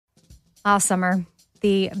Summer,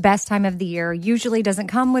 the best time of the year, usually doesn't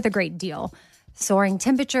come with a great deal. Soaring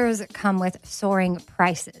temperatures come with soaring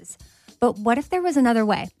prices. But what if there was another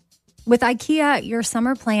way? With IKEA, your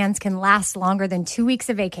summer plans can last longer than 2 weeks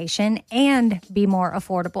of vacation and be more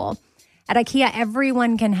affordable. At IKEA,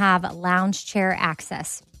 everyone can have lounge chair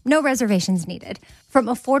access. No reservations needed. From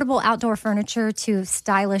affordable outdoor furniture to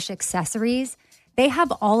stylish accessories, they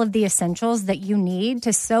have all of the essentials that you need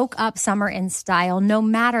to soak up summer in style, no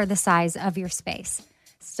matter the size of your space.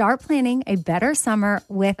 Start planning a better summer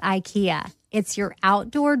with IKEA. It's your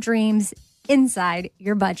outdoor dreams inside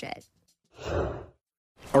your budget.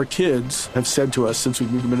 Our kids have said to us since we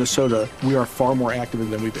moved to Minnesota, we are far more active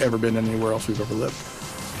than we've ever been anywhere else we've ever lived.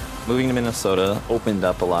 Moving to Minnesota opened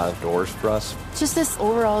up a lot of doors for us. Just this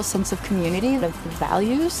overall sense of community, of the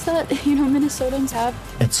values that, Minnesotans have.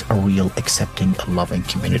 It's a real accepting, loving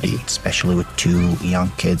community, especially with 2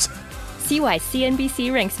 young kids. See why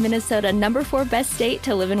CNBC ranks Minnesota number 4 best state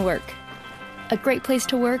to live and work. A great place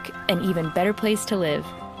to work, an even better place to live.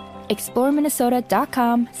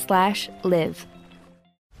 ExploreMinnesota.com/live.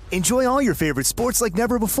 Enjoy all your favorite sports like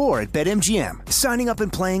never before at BetMGM. Signing up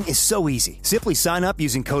and playing is so easy. Simply sign up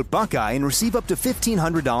using code Buckeye and receive up to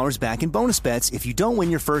 $1,500 back in bonus bets if you don't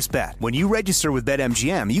win your first bet. When you register with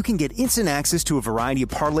BetMGM, you can get instant access to a variety of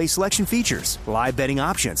parlay selection features, live betting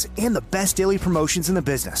options, and the best daily promotions in the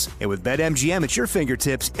business. And with BetMGM at your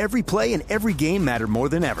fingertips, every play and every game matter more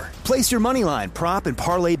than ever. Place your moneyline, prop, and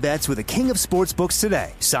parlay bets with the king of sportsbooks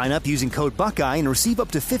today. Sign up using code Buckeye and receive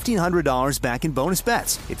up to $1,500 back in bonus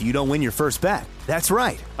bets if you don't win your first bet. That's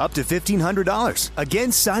right, up to $1,500.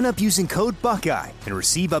 Again, sign up using code Buckeye and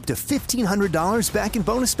receive up to $1,500 back in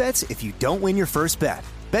bonus bets if you don't win your first bet.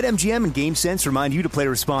 BetMGM and GameSense remind you to play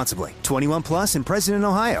responsibly. 21 plus and present in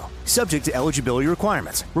Ohio. Subject to eligibility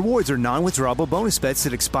requirements. Rewards are non-withdrawable bonus bets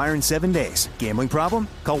that expire in 7 days. Gambling problem?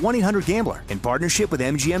 Call 1-800-GAMBLER in partnership with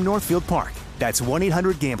MGM Northfield Park. That's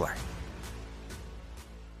 1-800-GAMBLER.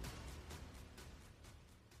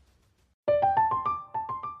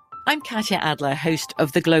 I'm Katya Adler, host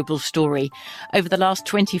of The Global Story. Over the last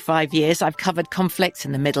 25 years, I've covered conflicts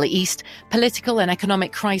in the Middle East, political and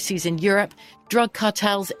economic crises in Europe, drug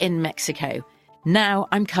cartels in Mexico. Now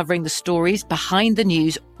I'm covering the stories behind the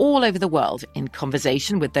news all over the world in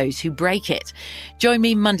conversation with those who break it. Join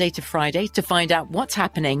me Monday to Friday to find out what's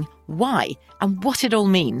happening, why, and what it all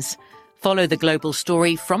means. Follow The Global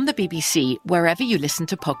Story from the BBC wherever you listen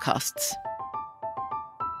to podcasts.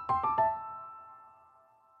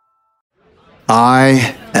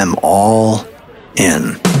 I am all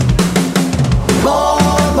in. More,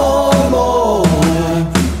 more, more.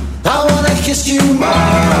 I wanna kiss you more.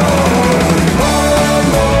 More,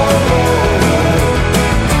 more, more.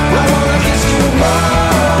 I wanna kiss you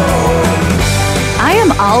more. I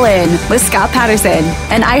am all in with Scott Patterson,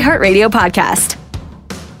 an iHeartRadio podcast.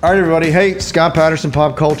 All right, everybody. Hey, Scott Patterson,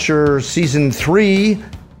 Pop Culture, Season 3,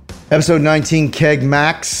 Episode 19, Keg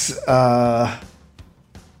Max.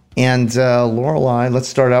 And Lorelai, let's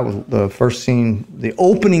start out with the first scene, the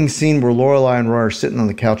opening scene where Lorelai and Roy are sitting on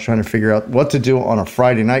the couch trying to figure out what to do on a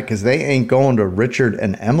Friday night because they ain't going to Richard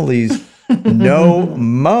and Emily's no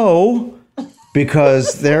mo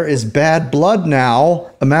because there is bad blood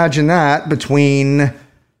now. Imagine that between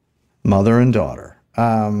mother and daughter.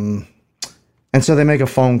 And so they make a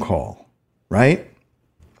phone call, right?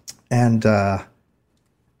 And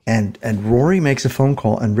Rory makes a phone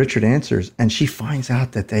call and Richard answers and she finds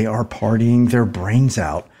out that they are partying their brains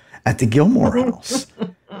out at the Gilmore house.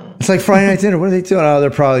 It's like Friday night dinner. What are they doing? Oh, they're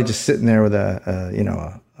probably just sitting there with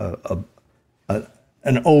an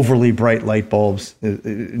overly bright light bulbs,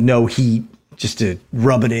 no heat, just to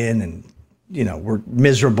rub it in. And, we're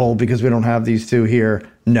miserable because we don't have these two here.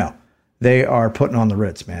 No. They are putting on the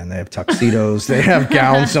Ritz, man. They have tuxedos. They have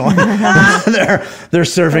gowns on. They're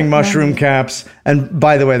serving mushroom caps. And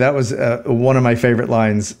by the way, that was one of my favorite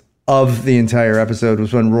lines of the entire episode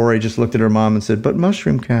was when Rory just looked at her mom and said, "But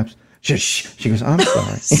mushroom caps." She goes, "I'm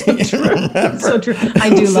sorry." So true. So true.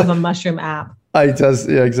 I do love a mushroom app. Yeah,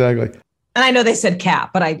 exactly. And I know they said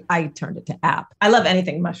cap, but I turned it to app. I love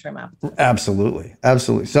anything mushroom app. Absolutely.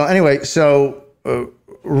 So anyway,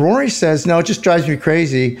 Rory says, "No, it just drives me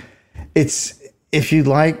crazy. It's if you'd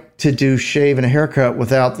like to do shave and a haircut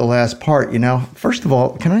without the last part, First of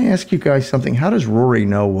all, can I ask you guys something? How does Rory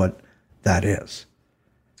know what that is?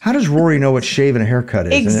 How does Rory know what shave and a haircut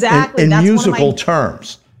is? Exactly. In musical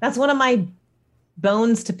terms. That's one of my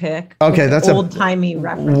bones to pick. Okay, that's old timey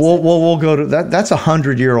reference. We'll go to that. That's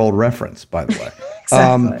 100-year-old reference, by the way.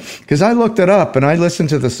 Exactly. Because I looked it up and I listened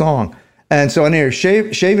to the song, and so in here,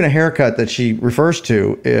 shave and a haircut that she refers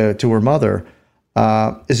to her mother.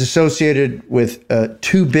 is associated with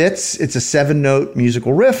 2 bits. It's a 7-note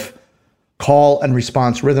musical riff, call and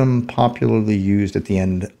response rhythm, popularly used at the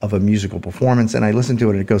end of a musical performance. And I listen to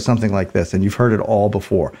it and it goes something like this. And you've heard it all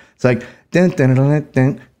before. It's like, dun, dun, dun,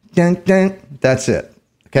 dun, dun, dun. That's it.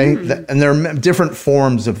 Okay. And there are different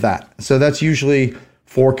forms of that. So that's usually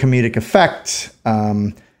for comedic effect.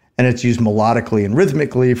 And it's used melodically and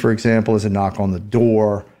rhythmically, for example, as a knock on the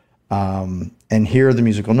door. And here are the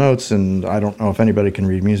musical notes, and I don't know if anybody can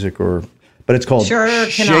read music but it's called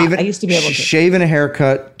cannot. I used to be able to. Shave and a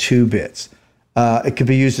haircut, 2 bits. It could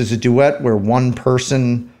be used as a duet where one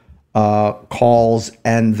person calls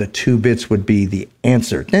and the 2 bits would be the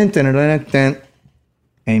answer. Dun, dun, dun, dun, dun.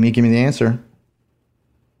 Amy, give me the answer.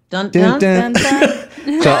 Dun, dun, dun, dun,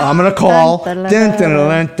 dun. So I'm going to call. Dun, dun, dun,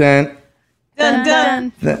 dun, dun. Dun,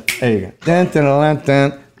 dun. There you go. Dun, dun, dun,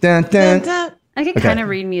 dun, dun, dun, dun. I can kind of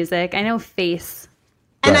read music. I know face.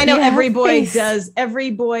 And I know Yeah, every boy face. does.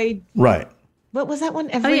 Every boy. Right. What was that one?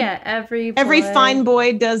 Every fine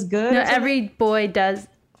boy does good. No, every boy does.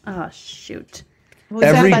 Oh shoot.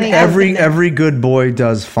 Every good boy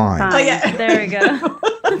does fine. Oh, yeah. There we go.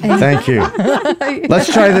 Thank you.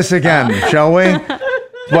 Let's try this again, shall we?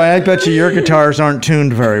 Boy, I bet you your guitars aren't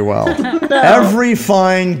tuned very well. Every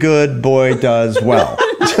fine good boy does well.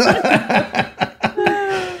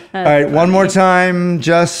 All right, one more time,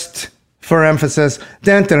 just for emphasis.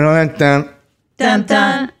 Dun, dun, dun, dun. Dun,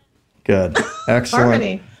 dun. Good. Excellent.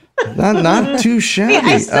 Harmony. Not too shabby.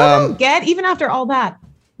 I still don't get, even after all that,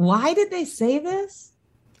 why did they say this?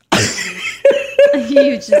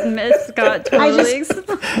 You just missed Scott totally.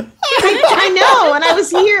 I know, and I was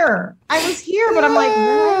here, but I'm like,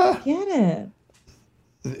 no, I don't get it.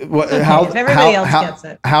 If everybody else gets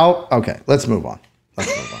it. Okay, let's move on.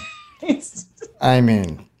 I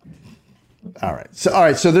mean, all right. So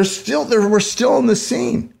we're still in the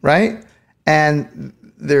scene, right? And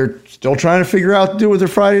they're still trying to figure out what to do with their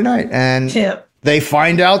Friday night. And they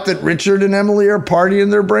find out that Richard and Emily are partying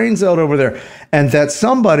their brains out over there. And that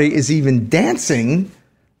somebody is even dancing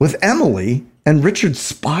with Emily. And Richard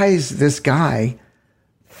spies this guy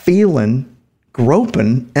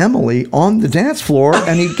groping Emily on the dance floor.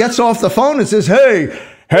 And he gets off the phone and says,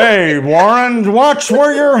 Hey, Warren, watch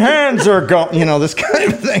where your hands are going. You know, this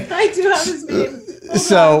kind of thing. I do have this meme.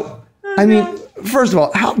 So, I mean, first of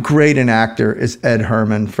all, how great an actor is Ed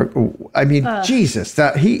Herman? Jesus,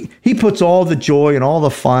 that he puts all the joy and all the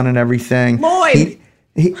fun and everything.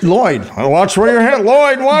 Lloyd, watch where your hands.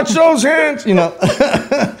 Lloyd, watch those hands. You know,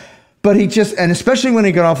 but and especially when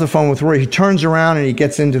he got off the phone with Roy, he turns around and he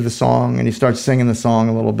gets into the song and he starts singing the song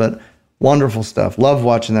a little bit. Wonderful stuff. Love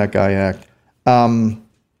watching that guy act.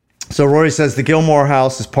 So Rory says the Gilmore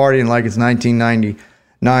House is partying like it's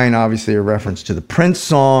 1999, obviously a reference to the Prince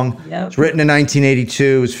song. Yep. It's written in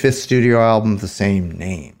 1982, his 5th studio album, the same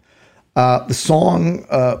name. The song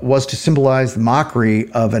was to symbolize the mockery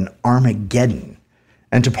of an Armageddon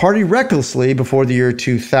and to party recklessly before the year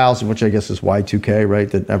 2000, which I guess is Y2K, right?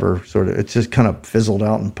 That never it just kind of fizzled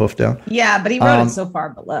out and puffed out. Yeah, but he wrote it so far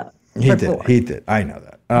below. He did. I know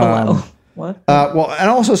that. Below. What? Well, and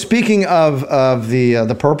also speaking of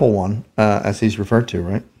the purple one, as he's referred to,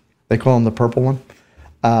 right? They call him the purple one.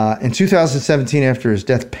 In 2017, after his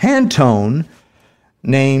death, Pantone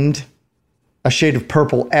named a shade of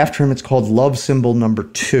purple after him. It's called Love Symbol Number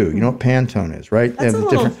 2. You know what Pantone is, right? That's a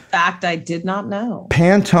little fact I did not know.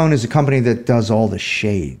 Pantone is a company that does all the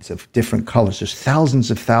shades of different colors. There's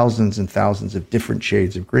thousands and thousands of different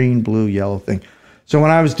shades of green, blue, yellow thing. So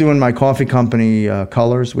when I was doing my coffee company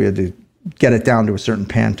colors, we had to get it down to a certain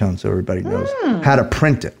Pantone so everybody knows how to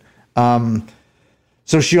print it.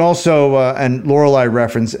 So she also, and Lorelai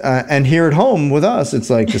reference, and here at home with us, it's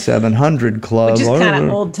like the 700 Club. Which is kind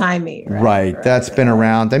of old-timey, right? Right. That's been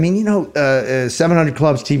around. I mean, 700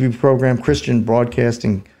 Club's TV program, Christian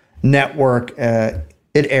Broadcasting Network, it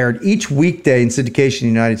aired each weekday in syndication in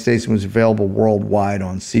the United States and was available worldwide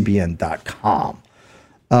on CBN.com.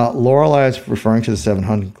 Lorelai is referring to the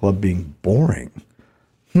 700 Club being boring.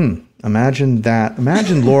 Imagine that.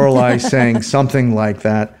 Imagine Lorelai saying something like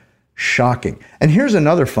that. Shocking. And here's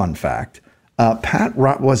another fun fact.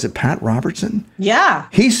 Was it Pat Robertson? Yeah.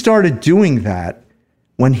 He started doing that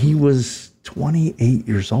when he was 28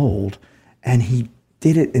 years old, and he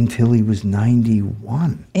did it until he was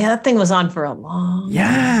 91. Yeah, that thing was on for a long time.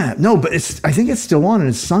 Yeah. No, but I think it's still on, and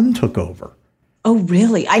his son took over. Oh,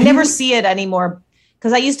 really? I never see it anymore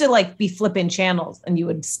because I used to be flipping channels, and you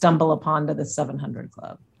would stumble upon to the 700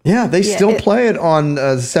 Club. Yeah, they still play it on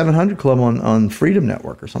the 700 Club on Freedom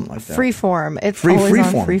Network or something like that. Freeform. It's always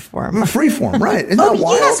on Freeform. Freeform, right. Isn't Oh, that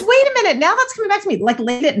wild? yes. Wait a minute. Now that's coming back to me. Like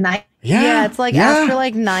late at night, Yeah, it's like after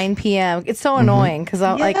like 9 p.m. It's so annoying because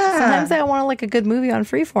like sometimes I want like a good movie on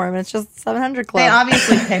Freeform and it's just 700 Club. They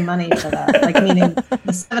obviously pay money for that. Like meaning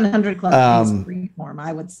the 700 Club pays Freeform,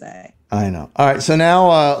 I would say. I know. All right, so now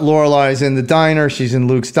Lorelai's in the diner. She's in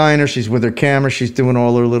Luke's diner. She's with her camera. She's doing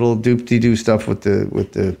all her little doop-de-doo stuff with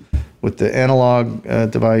the analog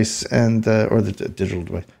device and or the digital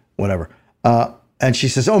device, whatever. And she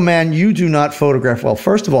says, "Oh man, you do not photograph well."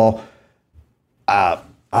 First of all,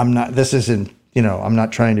 I'm not. This isn't. I'm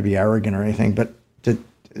not trying to be arrogant or anything, but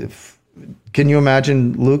can you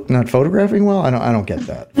imagine Luke not photographing well? I don't get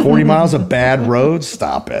that. 40 miles of bad roads.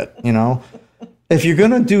 Stop it. If you're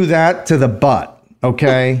gonna do that to the butt,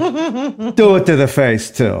 okay, do it to the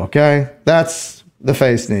face too. Okay, the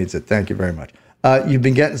face needs it. Thank you very much.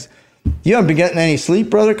 You haven't been getting any sleep,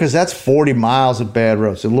 brother, because that's 40 miles of bad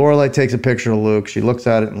road. So Lorelai takes a picture of Luke. She looks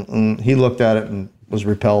at it, and he looked at it and was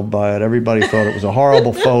repelled by it. Everybody thought it was a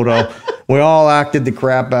horrible photo. We all acted the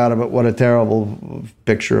crap out of it. What a terrible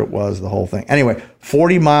picture it was, the whole thing. Anyway,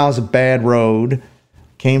 40 miles of bad road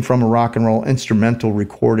came from a rock and roll instrumental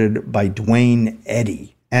recorded by Dwayne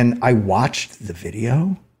Eddy. And I watched the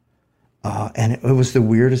video, and it was the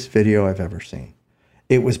weirdest video I've ever seen.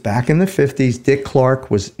 It was back in the 50s. Dick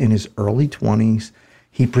Clark was in his early 20s.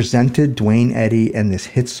 He presented Dwayne Eddy and this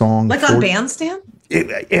hit song. Like on Bandstand?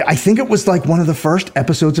 I think it was like one of the first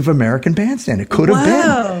episodes of American Bandstand. It could have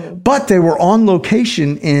been. But they were on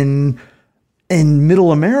location in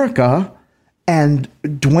Middle America, and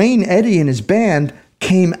Dwayne Eddy and his band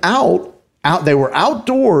came out. They were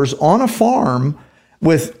outdoors on a farm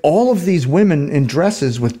with all of these women in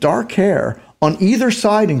dresses with dark hair on either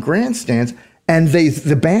side in grandstands. And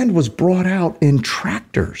the band was brought out in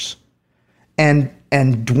tractors, and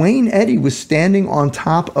Dwayne Eddy was standing on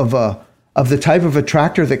top of the type of a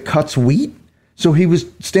tractor that cuts wheat. So he was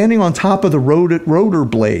standing on top of the rotor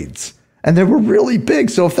blades, and they were really big.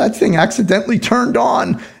 So if that thing accidentally turned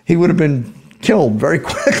on, he would have been killed very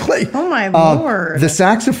quickly. Oh my Lord! The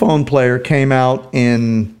saxophone player came out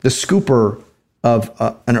in the scooper of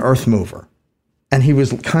an earth mover. And he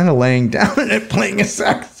was kind of laying down in it, playing a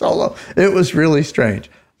sax solo. It was really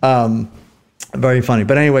strange. Very funny.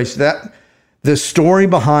 But anyway, so the story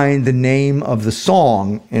behind the name of the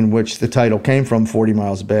song in which the title came from, 40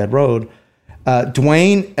 Miles of Bad Road,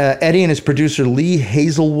 Dwayne Eddy and his producer Lee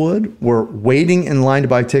Hazelwood were waiting in line to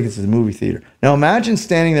buy tickets to the movie theater. Now imagine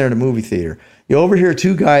standing there at a movie theater. You overhear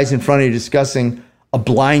two guys in front of you discussing a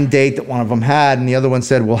blind date that one of them had, and the other one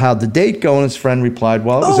said, "Well, how'd the date go?" And his friend replied,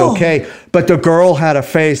 "Well, it was okay, but the girl had a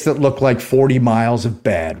face that looked like 40 miles of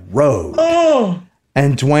bad road."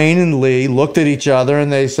 And Dwayne and Lee looked at each other and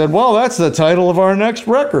they said, "Well, that's the title of our next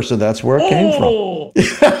record," so that's where it came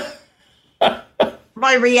from.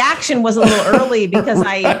 My reaction was a little early because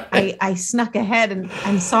I snuck ahead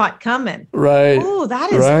and saw it coming. Right. Oh,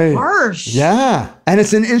 that is harsh. Yeah, and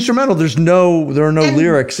it's an instrumental. There are no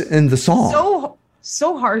lyrics in the song.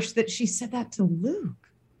 So harsh that she said that to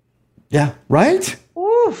Luke. Yeah, right?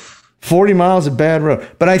 Oof. 40 miles of bad road.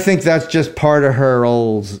 But I think that's just part of her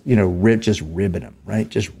old, just ribbing him, right?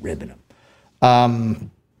 Just ribbing him. All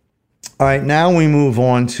right, now we move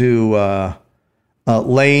on to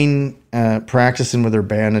Lane practicing with her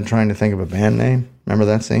band and trying to think of a band name. Remember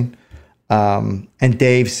that scene? And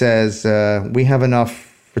Dave says, we have enough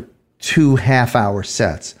for 2 half-hour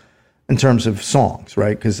sets. In terms of songs,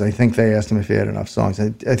 right? Because I think they asked him if he had enough songs.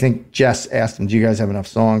 I think Jess asked him, "Do you guys have enough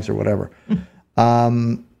songs or whatever?"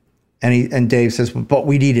 And Dave says, "But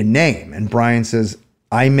we need a name." And Brian says,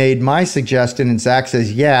 "I made my suggestion." And Zach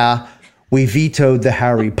says, "Yeah, we vetoed the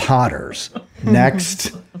Harry Potters."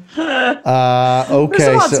 Next. Okay. First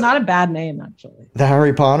of all, it's not a bad name, actually. The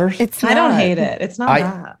Harry Potters? I don't hate it. It's not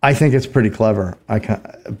bad. I think it's pretty clever.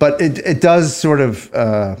 But it does sort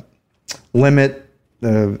of limit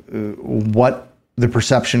what the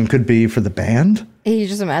perception could be for the band. You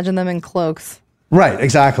just imagine them in cloaks. Right,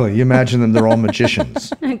 exactly. You imagine them, they're all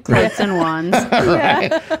magicians. Cloaks and wands.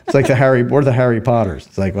 Right. It's like the Harry Potters.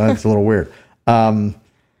 It's like, well, that's a little weird. So,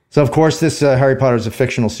 of course, this Harry Potter is a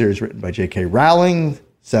fictional series written by J.K. Rowling,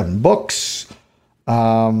 7 books.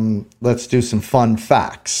 Let's do some fun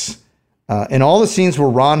facts. In all the scenes where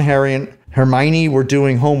Ron, Harry, and Hermione were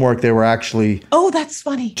doing homework, they were actually that's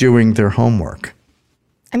funny. Doing their homework.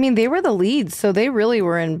 I mean, they were the leads, so they really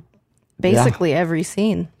were in basically every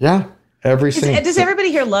scene. Yeah, every scene. Does everybody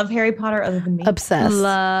here love Harry Potter other than me? Obsessed.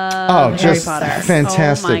 Love Harry Potter.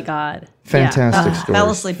 Fantastic. Oh my God. Fantastic story. Fell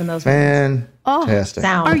asleep in those Fantastic.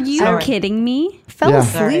 Are you kidding me? Fell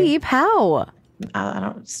asleep? How? I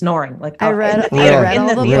don't snoring. Like I read in the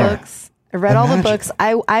all the theater. books. I read all the Imagine. books.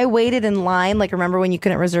 I waited in line. Like, remember when you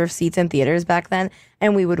couldn't reserve seats in theaters back then?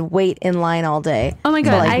 And we would wait in line all day. Oh my to,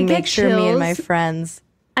 God, like, I make get sure me and my chills. friends.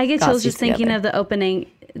 I get got chills seats just thinking together. of the opening.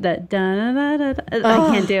 That da, da, da, da, da.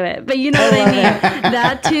 I can't do it, but you know what I mean.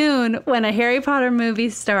 That tune when a Harry Potter movie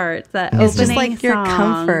starts, that It's just opening like your song,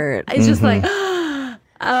 comfort. It's just like, Mm-hmm.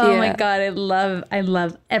 oh my Yeah. God, I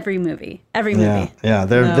love every movie. Every movie. Yeah,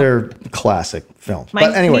 they're classic films. My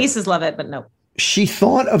But anyway, nieces love it, but no. she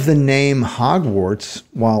thought of the name Hogwarts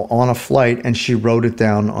while on a flight, and she wrote it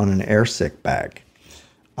down on an airsick bag.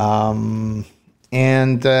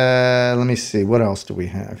 And let me see, what else do we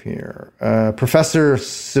have here? Professor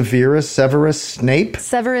Severus Snape.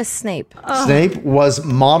 Severus Snape. Snape was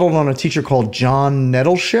modeled on a teacher called John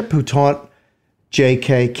Nettleship, who taught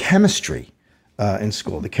J.K. chemistry in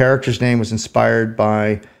school. The character's name was inspired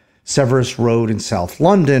by Severus Road in South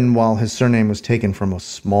London, while his surname was taken from a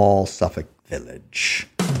small Suffolk village.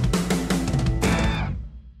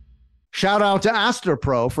 Shout out to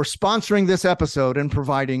Astropro for sponsoring this episode and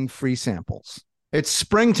providing free samples. It's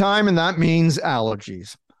springtime, and that means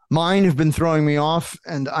allergies. Mine have been throwing me off,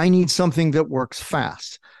 and I need something that works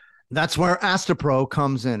fast. That's where Astropro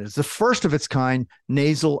comes in. It's the first of its kind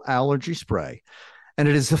nasal allergy spray, and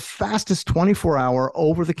it is the fastest 24-hour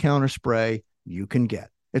over-the-counter spray you can get.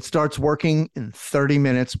 It starts working in 30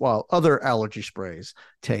 minutes, while other allergy sprays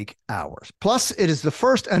take hours. Plus, it is the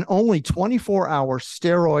first and only 24-hour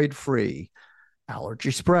steroid-free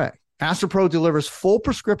allergy spray. Astropro delivers full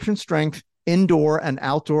prescription strength indoor and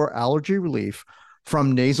outdoor allergy relief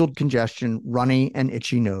from nasal congestion, runny and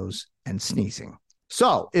itchy nose, and sneezing.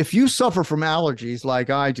 So if you suffer from allergies like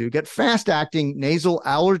I do, get fast-acting nasal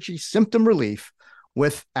allergy symptom relief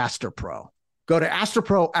with Astropro. Go to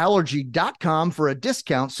astroproallergy.com for a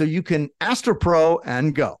discount so you can Astropro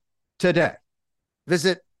and go today.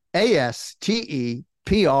 Visit ASTEPRO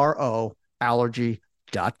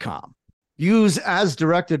allergy.com. Use as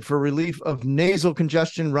directed for relief of nasal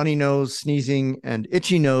congestion, runny nose, sneezing, and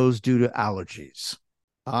itchy nose due to allergies.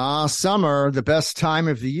 Summer, the best time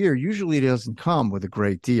of the year, usually doesn't come with a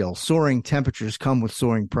great deal. Soaring temperatures come with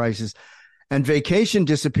soaring prices, and vacation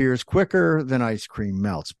disappears quicker than ice cream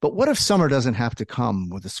melts. But what if summer doesn't have to come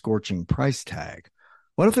with a scorching price tag?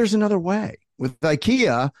 What if there's another way? With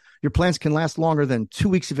IKEA, your plans can last longer than 2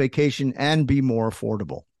 weeks of vacation and be more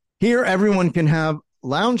affordable. Here, everyone can have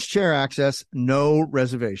lounge chair access, no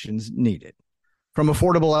reservations needed. From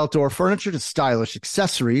affordable outdoor furniture to stylish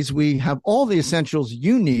accessories, we have all the essentials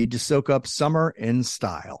you need to soak up summer in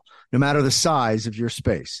style, no matter the size of your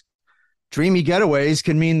space. Dreamy getaways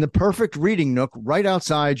can mean the perfect reading nook right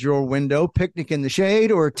outside your window, picnic in the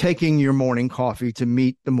shade, or taking your morning coffee to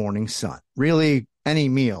meet the morning sun. Really, any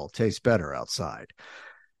meal tastes better outside.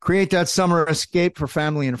 Create that summer escape for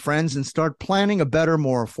family and friends and start planning a better,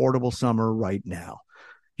 more affordable summer right now.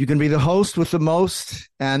 You can be the host with the most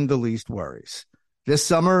and the least worries. This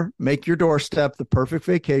summer, make your doorstep the perfect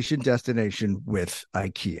vacation destination with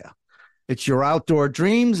IKEA. It's your outdoor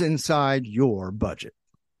dreams inside your budget.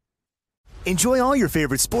 Enjoy all your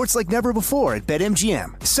favorite sports like never before at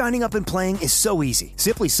BetMGM. Signing up and playing is so easy.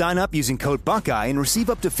 Simply sign up using code Buckeye and receive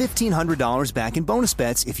up to $1,500 back in bonus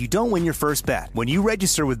bets if you don't win your first bet. When you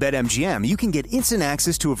register with BetMGM, you can get instant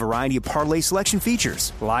access to a variety of parlay selection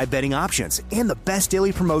features, live betting options, and the best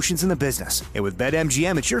daily promotions in the business. And with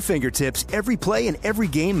BetMGM at your fingertips, every play and every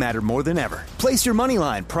game matter more than ever. Place your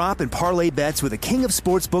moneyline, prop, and parlay bets with the king of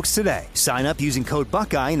sportsbooks today. Sign up using code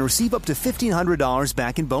Buckeye and receive up to $1,500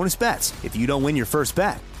 back in bonus bets if you don't win your first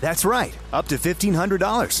bet. That's right, up to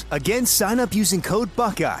 $1,500. Again, sign up using code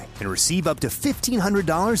Buckeye and receive up to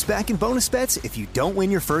 $1,500 back in bonus bets if you don't win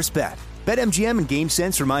your first bet. BetMGM and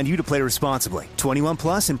GameSense remind you to play responsibly. 21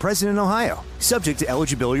 plus and present in Ohio. Subject to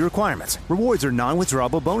eligibility requirements. Rewards are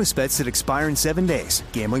non-withdrawable bonus bets that expire in 7 days.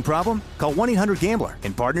 Gambling problem? Call 1-800-GAMBLER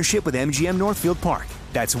in partnership with MGM Northfield Park.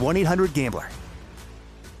 That's 1-800-GAMBLER.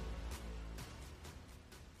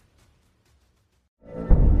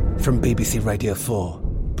 From BBC Radio 4,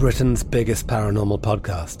 Britain's biggest paranormal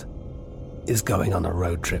podcast is going on a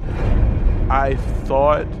road trip. I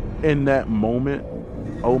thought in that moment,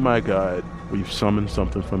 oh my God, we've summoned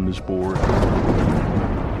something from this board.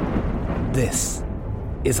 This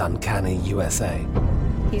is Uncanny USA.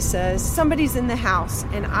 He says, somebody's in the house,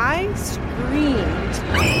 and I screamed.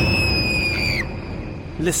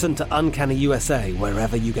 Listen to Uncanny USA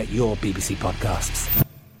wherever you get your BBC podcasts,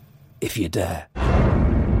 if you dare.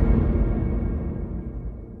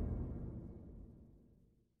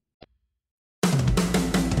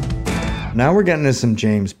 Now we're getting into some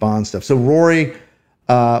James Bond stuff. So Rory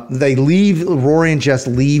and Jess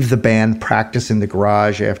leave the band practice in the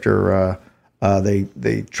garage after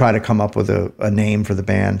They try to come up with a name for the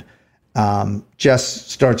band. Jess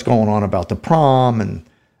starts going on about the prom,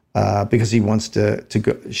 and because he wants to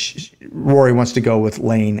go, Rory wants to go with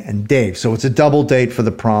Lane and Dave. So it's a double date for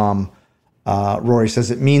the prom. Rory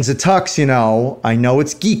says, it means a tux, you know. I know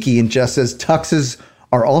it's geeky. And Jess says, tuxes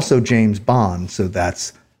are also James Bond, so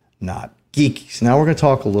that's not geeky. So now we're going to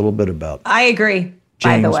talk a little bit about I agree, James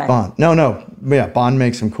by the way. Bond. No. Yeah, Bond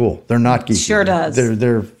makes them cool. They're not geeky. Sure does.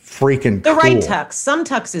 They're freaking The cool. right tux. Some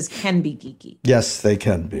tuxes can be geeky. Yes, they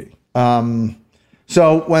can be.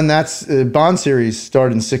 So when that's Bond series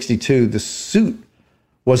started in 1962, the suit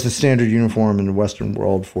was the standard uniform in the Western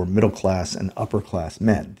world for middle class and upper class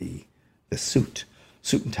men. The suit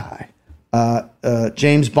and tie.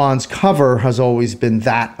 James Bond's cover has always been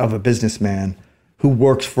that of a businessman who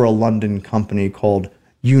works for a London company called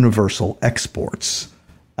Universal Exports.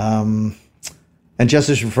 And Jess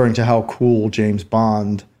is referring to how cool James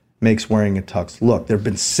Bond makes wearing a tux look. There have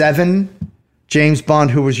been 7 James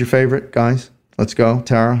Bond. Who was your favorite, guys? Let's go.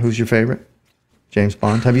 Tara, who's your favorite? James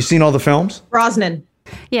Bond. Have you seen all the films? Brosnan.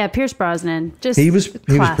 Yeah, Pierce Brosnan. He was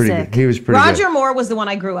pretty good. He was pretty Roger good. Moore was the one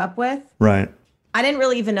I grew up with. Right. I didn't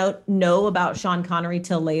really even know about Sean Connery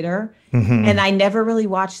till later. Mhm. And I never really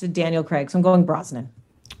watched the Daniel Craig. So I'm going Brosnan.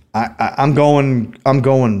 I'm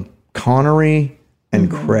going Connery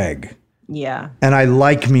and Craig. Yeah. And I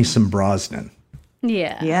like me some Brosnan.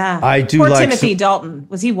 Yeah. Yeah. I do Poor like Timothy some- Dalton.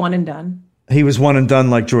 Was he one and done? He was one and done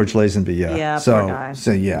like George Lazenby, yeah. Yeah, So poor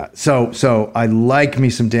guy. so I like me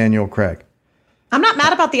some Daniel Craig. I'm not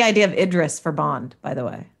mad about the idea of Idris for Bond, by the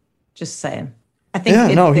way. Just saying. I think Yeah,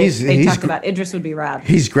 no, they he's talked gr- about Idris would be rad.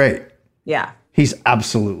 He's great. Yeah. He's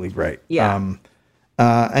absolutely great. Yeah.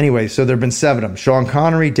 Anyway, so there have been 7 of them. Sean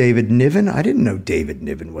Connery, David Niven. I didn't know David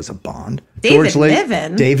Niven was a Bond. David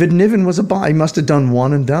Niven? David Niven was a Bond. He must have done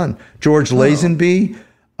one and done. George Lazenby,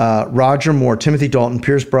 Roger Moore, Timothy Dalton,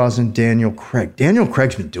 Pierce Brosnan, Daniel Craig. Daniel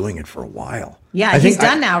Craig's been doing it for a while. Yeah, I he's think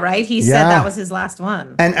done now, right? He said that was his last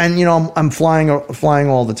one. And you know, I'm flying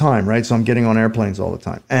all the time, right? So I'm getting on airplanes all the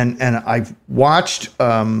time. And I've watched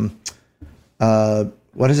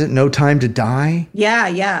what is it? No Time to Die.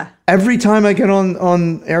 Yeah. Every time I get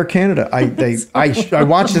on Air Canada, I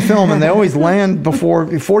watch the film and they always land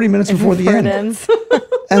 40 minutes before the end.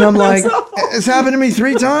 And I'm like, it's happened to me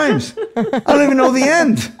 3 times. I don't even know the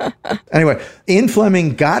end. Anyway, Ian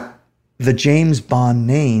Fleming got the James Bond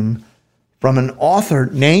name from an author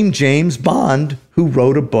named James Bond who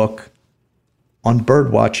wrote a book on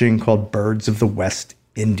bird watching called Birds of the West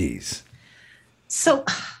Indies. So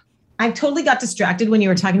I totally got distracted when you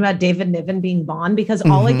were talking about David Niven being Bond because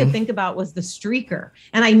all I could think about was the streaker.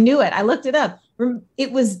 And I knew it. I looked it up.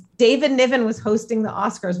 It was David Niven was hosting the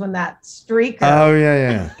Oscars when that streaker. Oh,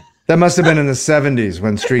 yeah. That must have been in the 70s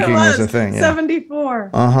when streaking was a thing. Yeah. 74.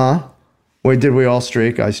 Uh-huh. Wait, did we all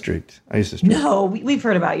streak? I streaked. I used to streak. No, we've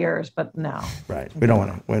heard about yours, but no. Right. We don't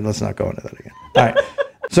want to. Wait, let's not go into that again. All right.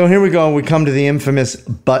 So here we go. We come to the infamous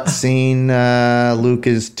butt scene. Luke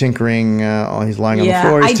is tinkering. He's lying on the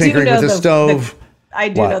floor. He's tinkering with the stove. I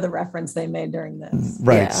do What? know the reference they made during this.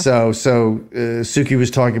 Right. Yeah. So Suki was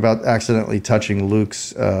talking about accidentally touching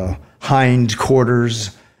Luke's hind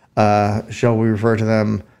quarters. Shall we refer to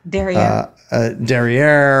them? Derriere.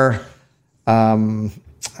 Derriere. And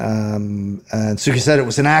Suki said it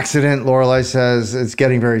was an accident. Lorelai says it's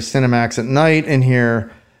getting very Cinemax at night in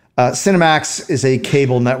here. Cinemax is a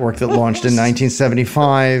cable network that launched in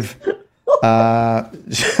 1975.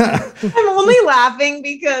 I'm only laughing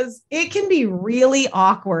because it can be really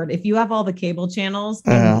awkward if you have all the cable channels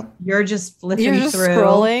and you're just flipping You're just through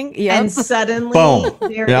scrolling, yep. and suddenly Boom.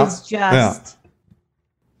 there Yeah. is just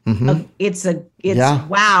it's Yeah.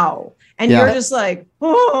 wow. And Yeah. you're just like,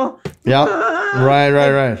 oh. Yeah.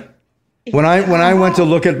 Right. When I went to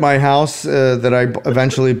look at my house that I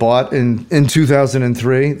eventually bought in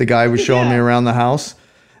 2003, the guy was showing me around the house,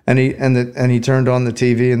 and he turned on the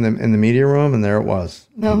TV in the media room, and there it was.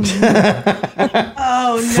 No.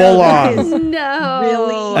 Oh no. Full that on. is No.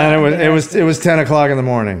 Really? And it was 10 o'clock in the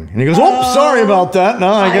morning, and he goes, "Oh, sorry about that.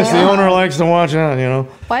 No, I guess the owner likes to watch that, you know."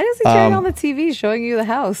 Why does he turn on the TV showing you the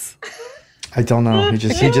house? I don't know. He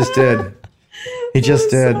just did. He just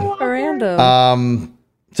did. Random.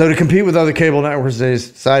 So to compete with other cable networks, they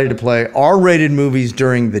decided to play R-rated movies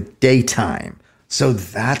during the daytime. So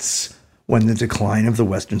that's when the decline of the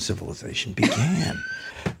Western civilization began.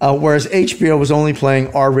 Whereas HBO was only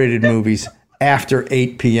playing R-rated movies after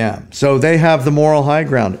 8 p.m. So they have the moral high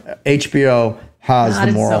ground. HBO has God, the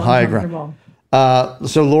it's moral so high ground.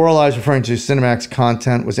 So Lorelai's referring to Cinemax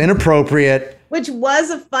content was inappropriate. Which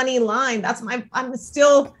was a funny line. I'm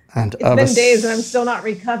still, And it's of been a days and I'm still not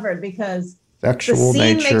recovered because sexual the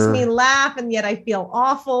scene nature. makes me laugh, and yet I feel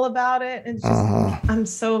awful about it. It's just I'm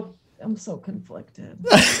so conflicted.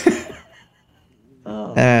 It's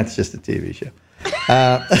just a TV show.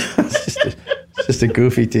 It's just a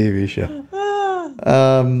goofy TV show.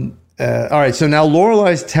 All right, so now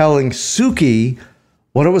Lorelai's telling Sookie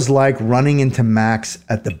what it was like running into Max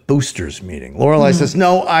at the boosters meeting. Lorelai says,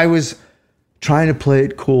 no, I was trying to play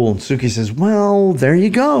it cool. And Sookie says, well, there you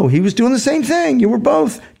go. He was doing the same thing. You were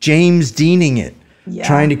both James Deaning it,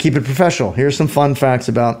 trying to keep it professional. Here's some fun facts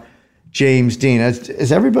about James Dean.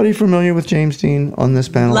 Is everybody familiar with James Dean on this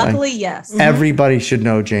panel? Luckily, yes. Everybody should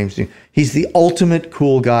know James Dean. He's the ultimate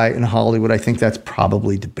cool guy in Hollywood. I think that's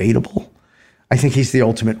probably debatable. I think he's the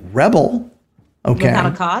ultimate rebel. Okay. Without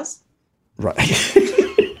a cause? Right.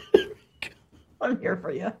 I'm here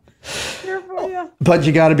for you. Here for you. But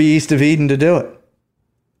you got to be east of Eden to do it.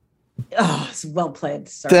 Oh, it's well played.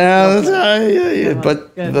 Sir.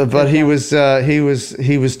 But he was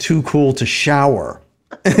too cool to shower.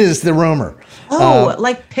 Is the rumor?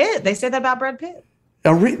 Like Pitt. They say that about Brad Pitt.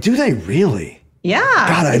 Do they really? Yeah.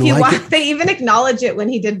 God, I like it. They even acknowledge it when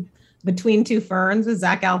he did Between Two Ferns with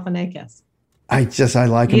Zach Galifianakis. I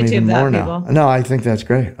like him even more now. No, I think that's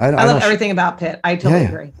great. I love everything about Pitt. I totally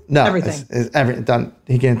agree. No, everything. Everything done.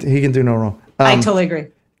 He can do no wrong. I totally agree.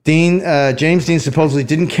 James Dean supposedly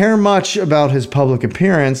didn't care much about his public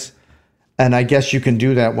appearance, and I guess you can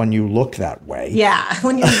do that when you look that way. Yeah,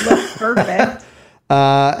 when you look perfect.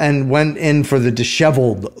 And went in for the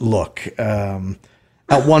disheveled look.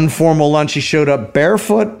 At one formal lunch, he showed up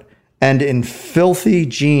barefoot and in filthy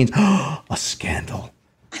jeans. A scandal.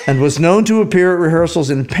 And was known to appear at rehearsals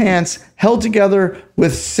in pants held together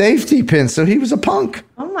with safety pins. So he was a punk.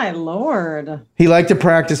 Oh, my Lord. He liked to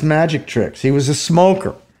practice magic tricks. He was a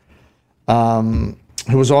smoker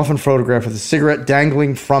who was often photographed with a cigarette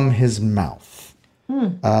dangling from his mouth.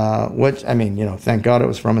 Which, I mean, thank God it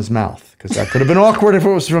was from his mouth, because that could have been awkward if it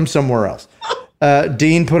was from somewhere else.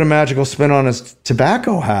 Dean put a magical spin on his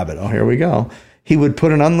tobacco habit. Oh, here we go. He would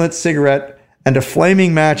put an unlit cigarette and a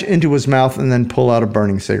flaming match into his mouth and then pull out a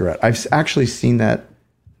burning cigarette. I've actually seen that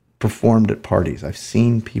performed at parties. I've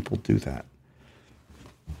seen people do that.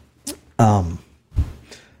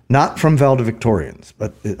 Not from valedictorians,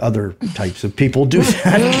 but other types of people do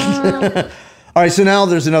that. All right, so now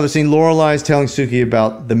there's another scene. Lorelai's telling Sookie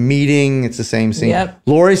about the meeting. It's the same scene. Yep.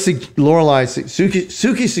 Sookie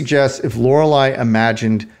suggests if Lorelai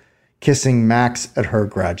imagined kissing Max at her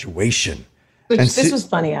graduation. This was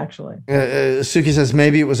funny, actually. Sookie says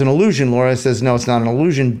maybe it was an illusion. Lorelai says, no, it's not an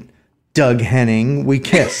illusion. Doug Henning, we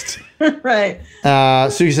kissed. Right.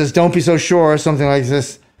 Sookie says, don't be so sure. Something like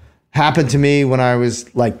this happened to me when I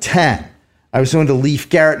was like 10. I was so into Leif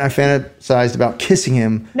Garrett and I fantasized about kissing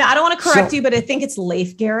him. Now, I don't want to correct you, but I think it's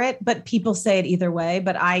Leif Garrett, but people say it either way.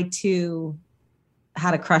 But I, too,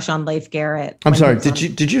 had a crush on Leif Garrett. I'm sorry.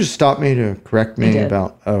 Did you stop me to correct me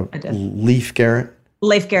about Leif Garrett?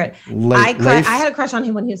 Leif Garrett. Leif? I had a crush on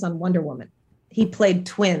him when he was on Wonder Woman. He played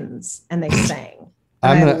twins and they sang.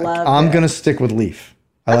 I'm gonna stick with Leif.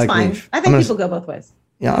 That's fine. Leif. I think people go both ways.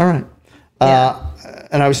 Yeah, all right.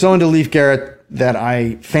 And I was so into Leif Garrett that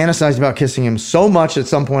I fantasized about kissing him so much at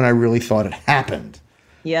some point I really thought it happened.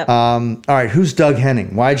 Yep. All right, who's Doug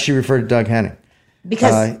Henning? Why did she refer to Doug Henning?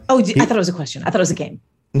 Because I thought it was a question. I thought it was a game.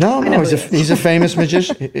 No, he's a famous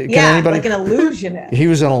magician. Like an illusionist. He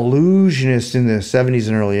was an illusionist in the 70s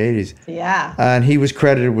and early 80s. Yeah. And he was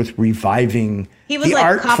credited with reviving He was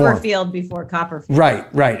like Copperfield before Copperfield.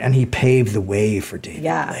 Right. And he paved the way for David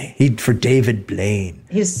Blaine. For David Blaine.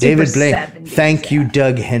 He's David Blaine. 70s, thank you,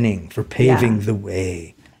 Doug Henning, for paving the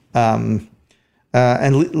way. And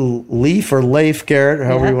Leif or Leif Garrett,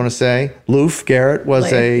 however you want to say, Leif Garrett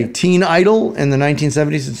was a teen idol in the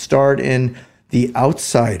 1970s and starred in The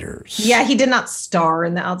Outsiders. Yeah, he did not star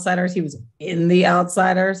in The Outsiders. He was in The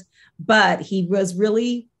Outsiders, but he was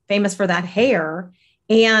really famous for that hair.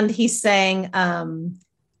 And he sang,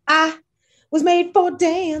 I was made for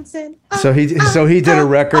dancing. So he did a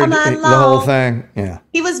record, the whole thing. Yeah.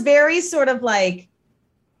 He was very sort of like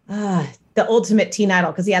the ultimate teen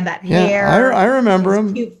idol because he had that hair. I remember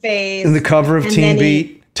him. Cute face. In the cover of Teen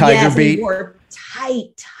Beat, Tiger Beat. He wore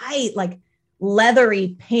tight, like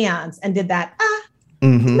leathery pants and did that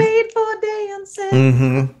made for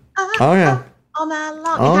dancing. Oh yeah, all night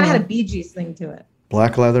long. It kind of had a Bee Gees thing to it.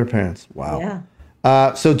 Black leather pants. Wow. Yeah.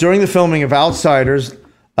 So during the filming of Outsiders,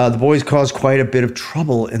 the boys caused quite a bit of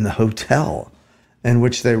trouble in the hotel in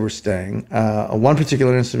which they were staying. One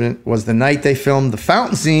particular incident was the night they filmed the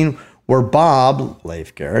fountain scene where Bob,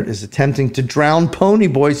 Leif Garrett, is attempting to drown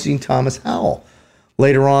Ponyboy St. Thomas Howell.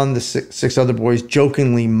 Later on, the six other boys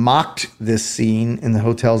jokingly mocked this scene in the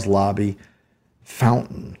hotel's lobby.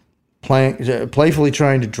 fountain, playfully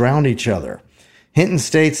trying to drown each other. Hinton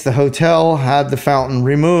states the hotel had the fountain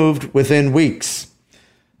removed within weeks.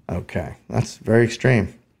 Okay, that's very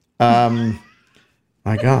extreme.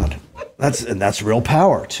 My God, that's real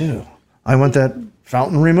power too. I want that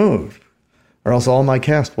fountain removed, or else all my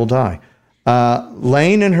cast will die.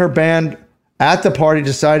 Lane and her band at the party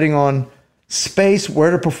deciding on space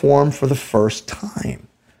where to perform for the first time.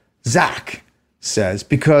 Zach says,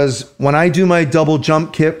 because when I do my double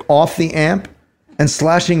jump kick off the amp and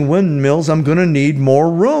slashing windmills, I'm going to need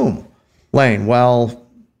more room. Lane, well,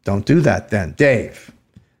 don't do that then. Dave,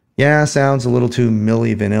 yeah, sounds a little too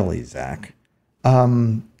Milli Vanilli, Zach.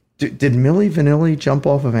 Did Milli Vanilli jump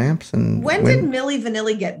off of amps? And when did Milli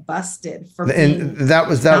Vanilli get busted for being and that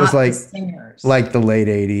was like singers? Like the late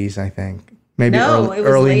 80s, I think. Maybe No, it was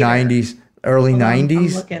early later. 90s. Early Hold on, I'm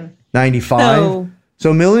 90s? looking. 95? No.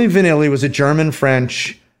 So Milli Vanilli was a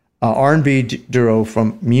German-French R&B duo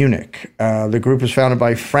from Munich. The group was founded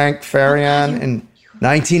by Frank Farian in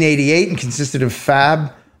 1988 and consisted of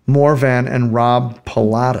Fab Morvan and Rob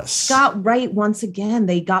Pilatus. Got right once again.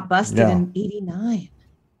 They got busted Yeah. in 89.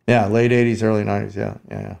 Yeah, late 80s, early 90s.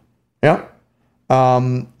 Yeah.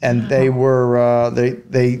 And they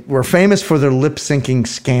were famous for their lip syncing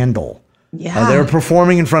scandal. Yeah. They were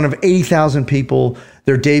performing in front of 80,000 people.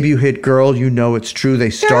 Their debut hit, "Girl, You Know It's True." They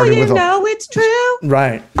started with it's true.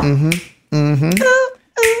 right. I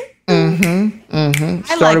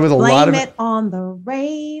Started with a lot of Blame It on the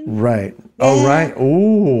Rain. right. Oh, right.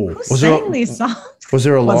 Ooh, Who sang these songs? Was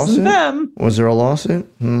there a Wasn't lawsuit? them. Was there a lawsuit?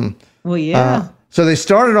 Well, yeah. So they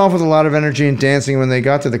started off with a lot of energy and dancing. When they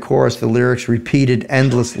got to the chorus, the lyrics repeated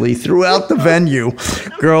endlessly throughout the venue.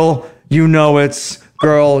 Girl, you know it's.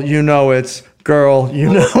 Girl, you know it's. Girl,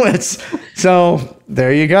 you know it's. So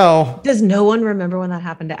there you go. Does no one remember when that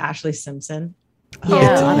happened to Ashley Simpson?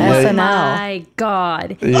 Yeah, on SNL. My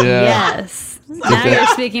God. Yeah. Yes. Now you're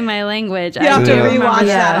speaking my language. You have to Yeah. rewatch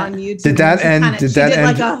Yeah. that on YouTube. Did that She end- kinda- did she that did end-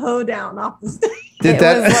 like a hoedown off the stage. Did It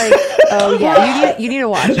that was like, oh yeah, you need to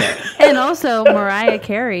watch it. And also Mariah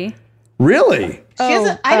Carey. really? She has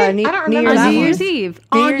a, I don't remember On that New one. Year's Eve.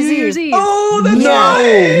 On New Year's Eve. Oh, that's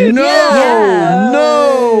No, Yeah.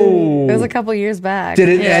 no. It was a couple years back. Did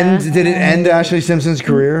it end? Did it end Ashley Simpson's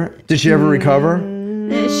career? Did she ever recover?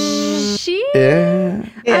 She Yeah.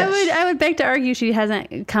 I would beg to argue she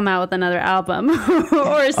hasn't come out with another album or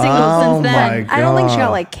a single Oh, since then. my I don't think she got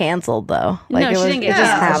God. like canceled though. Like No, it she was, didn't get it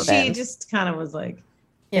just canceled. She happened. just kind of was like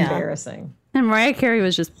Yeah. embarrassing. And Mariah Carey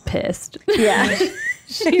was just pissed. Yeah.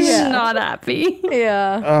 She was not happy.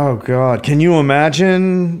 Yeah. Oh God! Can you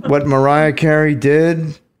imagine what Mariah Carey did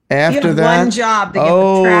You after have that? one job to get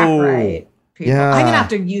the track right. People. Yeah. I'm gonna have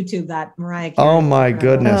to YouTube that Mariah Carey. Oh my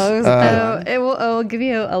goodness! It will give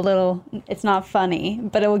you a little. It's not funny,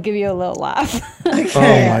 but it will give you a little laugh. Oh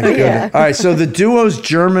my goodness! All right, so the duo's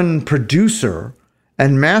German producer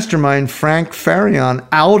and mastermind Frank Farian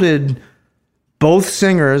outed both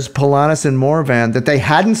singers, Pilatus and Morvan, that they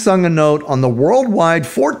hadn't sung a note on the worldwide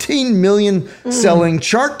 14 million selling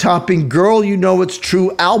chart-topping Girl You Know It's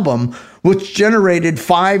True album, which generated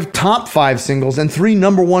 5 top 5 singles and 3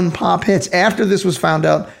 number 1 pop hits. After this was found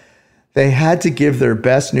out, they had to give their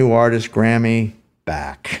Best New Artist Grammy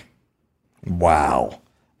back. Wow.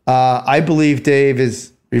 I believe Dave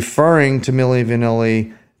is referring to Milli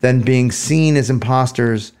Vanilli then being seen as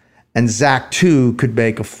imposters, and Zach too could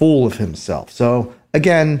make a fool of himself. So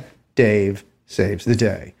again, Dave saves the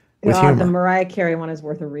day with God, the humor. Mariah Carey one is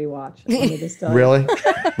worth a rewatch. Let me just tell you. Really?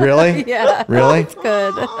 Really? Yeah. Really? It's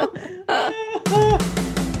good.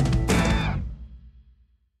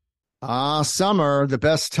 Summer, the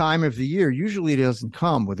best time of the year, usually doesn't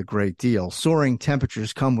come with a great deal. Soaring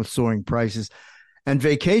temperatures come with soaring prices, and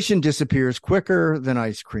vacation disappears quicker than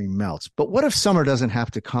ice cream melts. But what if summer doesn't have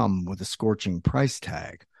to come with a scorching price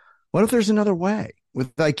tag? What if there's another way?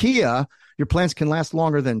 With IKEA, your plans can last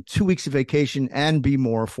longer than 2 weeks of vacation and be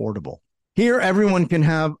more affordable. Here, everyone can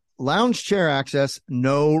have lounge chair access,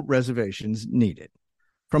 no reservations needed.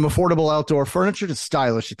 From affordable outdoor furniture to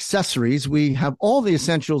stylish accessories, we have all the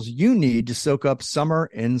essentials you need to soak up summer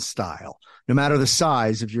in style, no matter the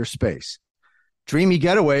size of your space. Dreamy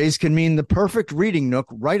getaways can mean the perfect reading nook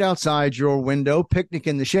right outside your window, picnic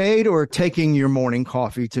in the shade, or taking your morning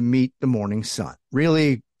coffee to meet the morning sun.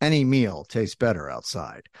 Really, any meal tastes better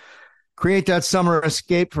outside. Create that summer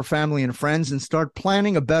escape for family and friends and start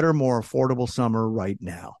planning a better, more affordable summer right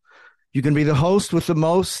now. You can be the host with the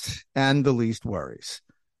most and the least worries.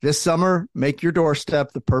 This summer, make your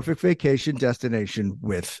doorstep the perfect vacation destination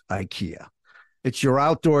with IKEA. It's your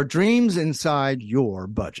outdoor dreams inside your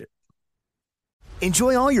budget.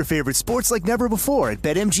 Enjoy all your favorite sports like never before at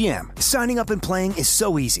BetMGM. Signing up and playing is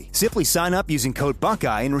so easy. Simply sign up using code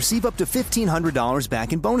Buckeye and receive up to $1,500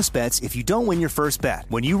 back in bonus bets if you don't win your first bet.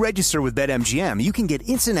 When you register with BetMGM, you can get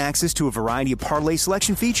instant access to a variety of parlay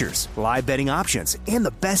selection features, live betting options, and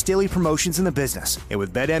the best daily promotions in the business. And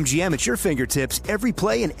with BetMGM at your fingertips, every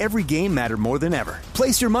play and every game matter more than ever.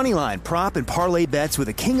 Place your moneyline, prop, and parlay bets with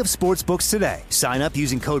the king of sportsbooks today. Sign up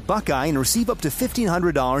using code Buckeye and receive up to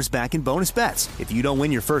 $1,500 back in bonus bets if you don't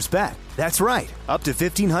win your first bet. That's right, up to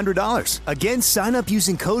 $1,500. Again, sign up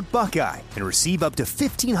using code Buckeye and receive up to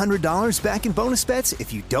 $1,500 back in bonus bets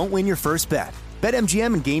if you don't win your first bet.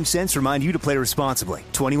 BetMGM and GameSense remind you to play responsibly.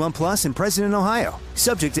 21 plus and present in Ohio.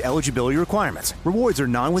 Subject to eligibility requirements. Rewards are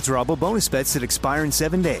non-withdrawable bonus bets that expire in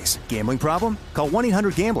 7 days. Gambling problem? Call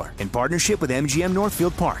 1-800-GAMBLER in partnership with MGM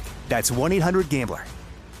Northfield Park. That's 1-800-GAMBLER.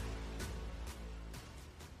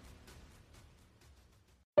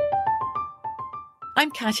 I'm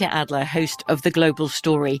Katya Adler, host of The Global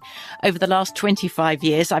Story. Over the last 25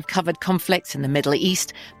 years, I've covered conflicts in the Middle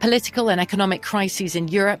East, political and economic crises in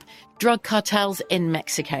Europe, drug cartels in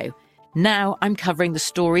Mexico. Now I'm covering the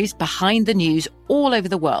stories behind the news all over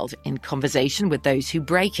the world in conversation with those who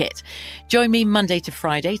break it. Join me Monday to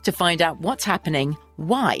Friday to find out what's happening,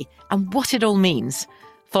 why, and what it all means.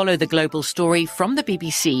 Follow The Global Story from the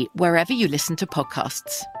BBC wherever you listen to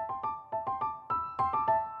podcasts.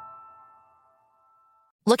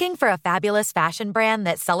 Looking for a fabulous fashion brand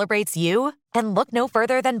that celebrates you? Then look no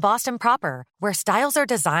further than Boston Proper, where styles are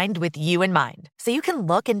designed with you in mind, so you can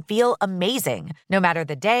look and feel amazing, no matter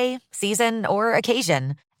the day, season, or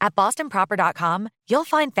occasion. At bostonproper.com, you'll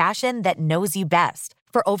find fashion that knows you best.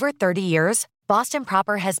 For over 30 years, Boston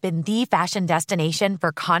Proper has been the fashion destination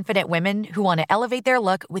for confident women who want to elevate their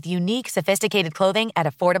look with unique, sophisticated clothing at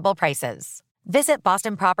affordable prices. Visit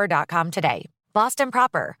bostonproper.com today. Boston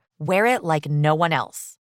Proper. Wear it like no one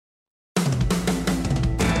else.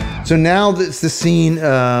 So now it's the scene,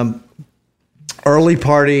 early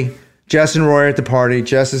party. Jess and Rory at the party.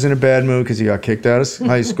 Jess is in a bad mood because he got kicked out of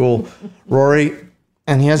high school. Rory,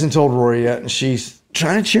 and he hasn't told Rory yet, and she's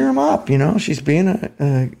trying to cheer him up. You know, she's being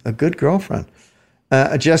a good girlfriend.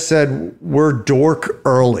 Jess said, "We're dork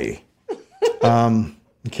early."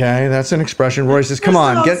 Okay, that's an expression. Rory says, "Come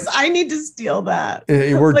on, get." I need to steal that.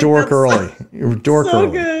 We're dork early. You're dork so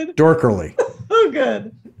early. Good. Dork early. So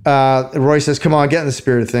good. Roy says, "Come on, get in the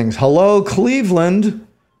spirit of things." Hello, Cleveland.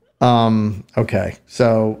 Okay,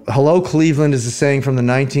 so "Hello, Cleveland" is a saying from the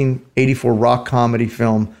 1984 rock comedy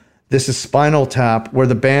film This Is Spinal Tap, where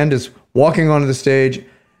the band is walking onto the stage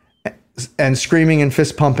and screaming and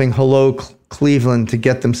fist pumping "Hello, Cleveland" to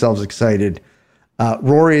get themselves excited.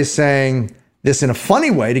 Rory is saying this in a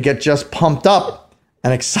funny way to get just pumped up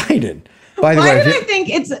and excited. By the way, why did I think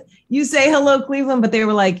it's you say "Hello, Cleveland," but they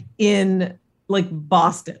were like in like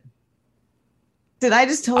Boston? Did I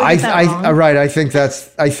just totally get that wrong? Right. I think that's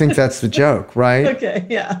the joke, right? Okay.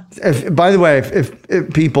 Yeah. By the way,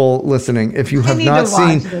 if people listening, if you have not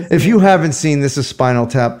seen, if you haven't seen This Is Spinal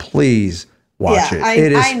Tap, please watch it.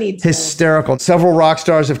 It is hysterical. Several rock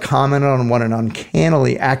stars have commented on what an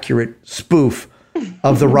uncannily accurate spoof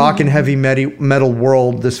of the rock and heavy metal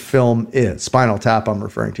world this film is. Spinal Tap, I'm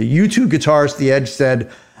referring to. U2 guitarist The Edge said,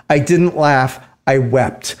 "I didn't laugh, I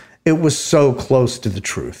wept. It was so close to the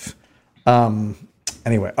truth."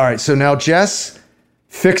 Anyway, all right, so now Jess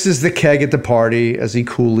fixes the keg at the party, as he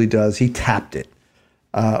coolly does. He tapped it.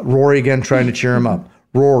 Rory again trying to cheer him up.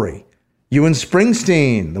 "Rory, you and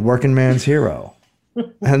Springsteen, the working man's hero."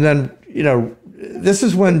 And then, you know, this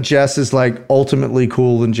is when Jess is like ultimately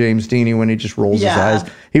cool than James Deaney when he just rolls his eyes.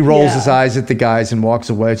 He rolls his eyes at the guys and walks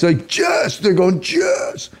away. It's like, "Jess," they're going,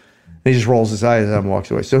 "Jess." And he just rolls his eyes and walks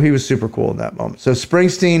away. So he was super cool in that moment. So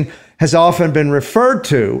Springsteen has often been referred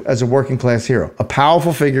to as a working class hero, a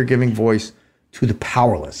powerful figure giving voice to the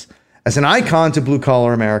powerless. As an icon to blue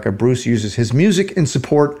collar America, Bruce uses his music in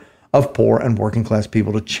support of poor and working class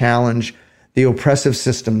people to challenge the oppressive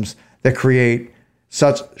systems that create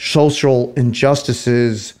such social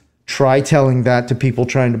injustices. Try telling that to people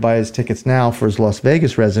trying to buy his tickets now for his Las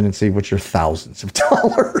Vegas residency, which are thousands of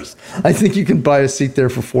dollars. I think you can buy a seat there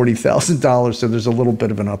for $40,000. So there's a little bit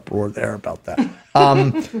of an uproar there about that.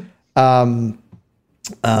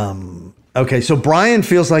 Okay, so Brian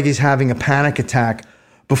feels like he's having a panic attack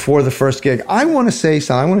before the first gig. I want to say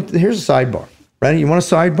something. Here's a sidebar. Ready? You want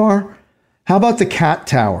a sidebar? How about the cat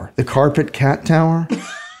tower, the carpet cat tower?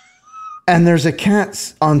 And there's a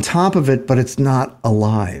cat on top of it, but it's not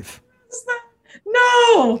alive.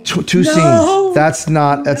 No. Two scenes.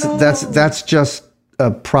 That's just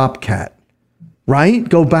a prop cat, right?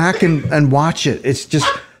 Go back and watch it. It's just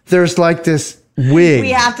there's like this wig.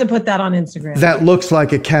 We have to put that on Instagram. That looks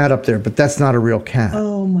like a cat up there, but that's not a real cat.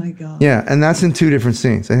 Oh my God. Yeah, and that's in 2 different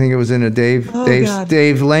scenes. I think it was in a Dave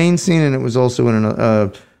Lane scene, and it was also in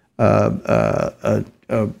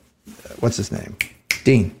what's his name?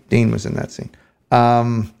 Dean. Dean was in that scene.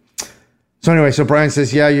 So anyway, so Brian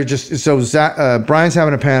says, yeah, you're just, so Brian's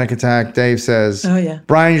having a panic attack. Dave says, oh yeah,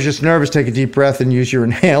 Brian, you're just nervous. Take a deep breath and use your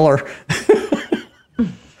inhaler.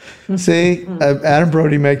 See, Adam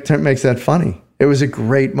Brody makes that funny. It was a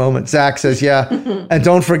great moment. Zach says, yeah, and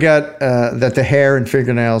don't forget that the hair and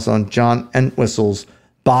fingernails on John Entwistle's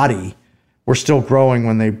body were still growing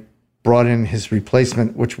when they brought in his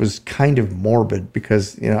replacement, which was kind of morbid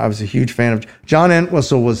because, I was a huge fan of John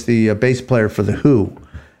Entwistle was the bass player for The Who.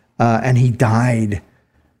 And he died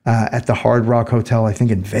at the Hard Rock Hotel, I think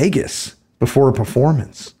in Vegas, before a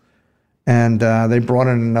performance. And they brought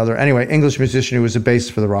in another, English musician who was a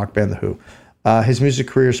bassist for the rock band The Who. His music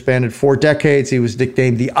career spanned 4 decades. He was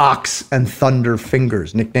nicknamed the Ox and Thunder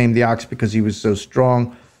Fingers. Nicknamed the Ox because he was so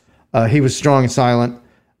strong. He was strong and silent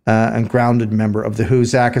and grounded member of The Who.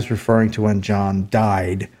 Zach is referring to when John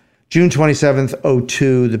died. June 27th,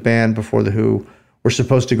 2002, the band before The Who were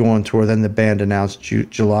supposed to go on tour. Then the band announced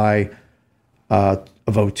July of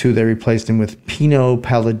 2002. They replaced him with Pino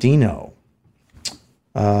Palladino.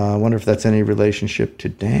 I wonder if that's any relationship to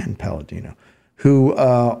Dan Palladino, who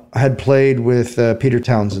had played with Peter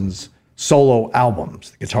Townshend's solo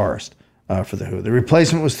albums, the guitarist for The Who. The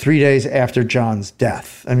replacement was 3 days after John's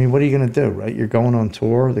death. I mean, what are you going to do, right? You're going on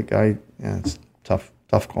tour. The guy, it's tough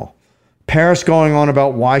call. Paris going on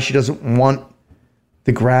about why she doesn't want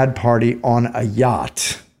the grad party on a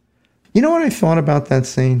yacht. You know what I thought about that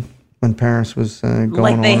scene when Paris was going on?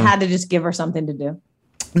 Like they had to just give her something to do.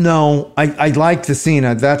 No, I liked the scene.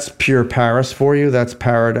 That's pure Paris for you. That's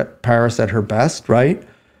Paris at her best, right?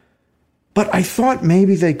 But I thought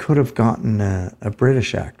maybe they could have gotten a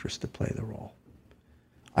British actress to play the role.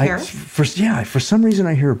 Paris? For some reason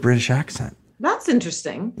I hear a British accent. That's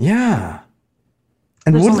interesting. Yeah.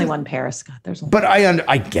 And there's only one Paris, Scott. There's only But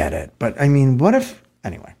I get it. But I mean, what if...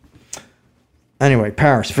 Anyway,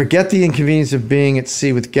 Paris. Forget the inconvenience of being at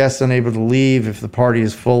sea with guests unable to leave if the party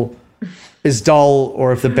is dull,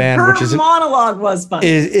 or if the band, her which is monologue was funny,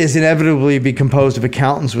 is inevitably be composed of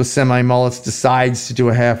accountants with semi-mullets, decides to do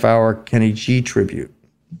a half-hour Kenny G tribute.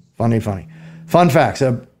 Funny. Fun facts.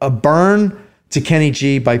 A burn to Kenny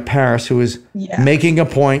G by Paris, who is making a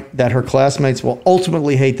point that her classmates will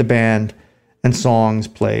ultimately hate the band and songs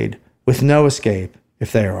played with no escape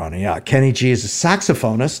if they are on a yacht. Kenny G is a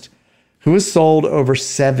saxophonist who has sold over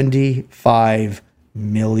 75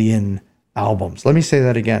 million albums. Let me say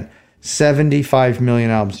that again. 75 million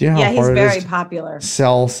albums. Do you know how hard it is? He's very popular.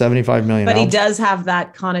 Sell 75 million but albums. He does have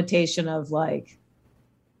that connotation of like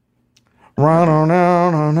dorky,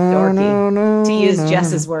 to use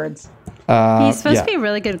Jess's words. He's supposed to be a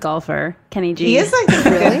really good golfer, Kenny G. He is like a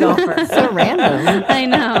good golfer. So random. I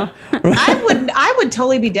know. I would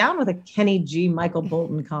totally be down with a Kenny G Michael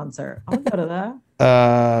Bolton concert. I'll go to that.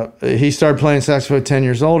 He started playing saxophone at 10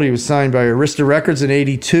 years old. He was signed by Arista Records in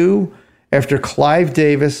 1982 after Clive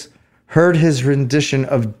Davis heard his rendition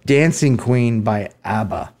of Dancing Queen by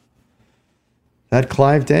ABBA. That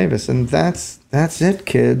Clive Davis. And that's it,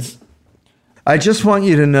 kids. I just want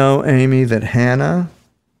you to know, Amy, that Hannah,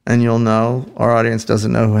 and you'll know, our audience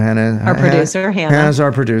doesn't know who Hannah is. Our producer, Hannah. Hannah's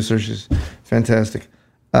our producer. She's fantastic.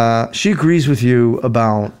 She agrees with you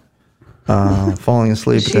about falling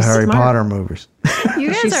asleep at the Harry Potter movies.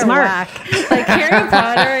 You guys are whack. Like, Harry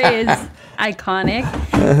Potter is iconic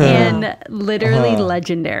and literally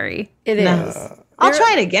legendary. It is. I'll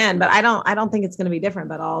try it again, but I don't think it's going to be different,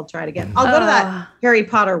 but I'll try it again. I'll go to that Harry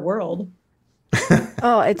Potter world.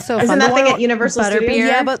 Oh, it's so fun. Isn't that thing at Universal Studios?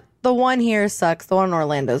 Yeah, but the one here sucks. The one in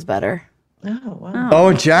Orlando's better. Oh, wow. Oh,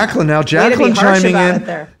 and Jacqueline. Now, Jacqueline chiming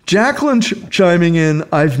in. Jacqueline chiming in.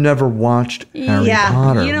 I've never watched Harry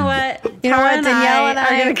Potter. You know what? Danielle and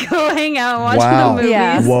I are going to go hang out and watch wow. the movies.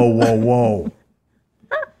 Yeah. Whoa.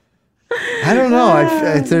 I don't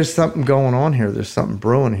know. There's something going on here. There's something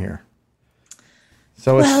brewing here.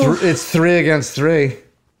 So it's 3 against 3.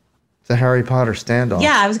 It's a Harry Potter standoff.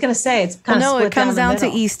 Yeah, I was going to say it's kind of split it comes down to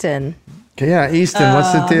middle. Easton. Okay, yeah, Easton.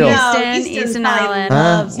 What's the deal? No, Easton Allen.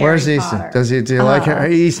 loves Where's Harry Easton? Potter. Do you like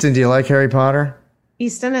Easton? Do you like Harry Potter?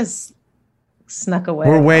 Easton has snuck away.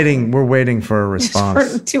 We're waiting for a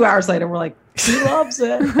response. 2 hours later, we're like, he loves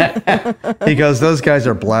it. He goes, those guys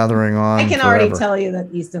are blathering on. I can forever. already tell you that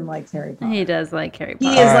Easton likes Harry Potter. He does like Harry Potter.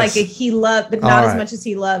 He is but not as right. much as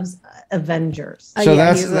he loves Avengers. So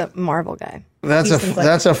he's a Marvel guy. That's Houston's like-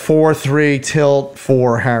 that's a 4-3 tilt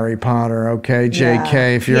for Harry Potter. Okay,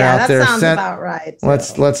 JK, if you're out that there, sounds about right.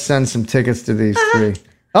 let's send some tickets to these three.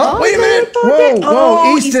 Oh, wait a minute! Whoa,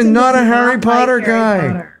 Oh, Easton, not a Harry Potter Harry guy.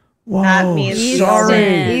 Potter. Whoa, That means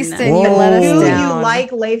sorry. Easton, you let us Do down. you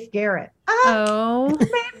like Leif Garrett? Oh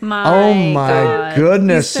my Oh my God.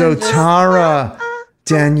 goodness! So Easton just- Tara,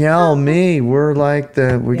 Danielle, me, we're like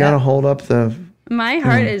we got to hold up the. My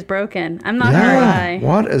heart is broken. I'm not gonna lie.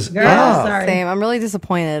 What is Girl, up? sorry. Same. I'm really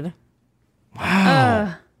disappointed.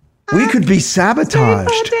 We could be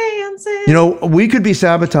sabotaged. You know, we could be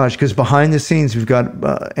sabotaged because behind the scenes we've got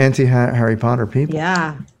anti-Harry Potter people.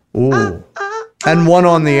 Yeah. Ooh. And one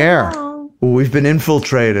on the air. Ooh, we've been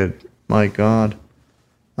infiltrated. My God.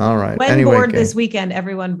 All right. When Anyway, bored gang. this weekend,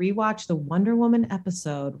 everyone rewatch the Wonder Woman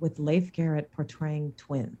episode with Leif Garrett portraying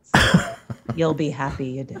twins. You'll be happy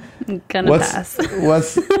you did. I'm gonna pass. I'm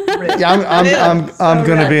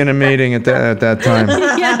going to be in a meeting at that time.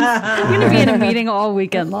 Yes. You're gonna be in a meeting all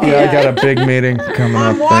weekend long. Yeah, I got a big meeting coming up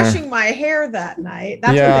I'm there. washing my hair that night.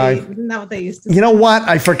 That's Yeah, isn't that what they used to say? You know what?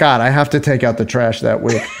 I forgot. I have to take out the trash that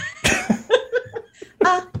week.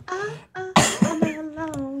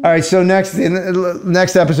 All right, so next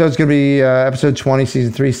episode is going to be episode 20,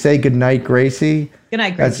 season 3. Say goodnight, Gracie. Good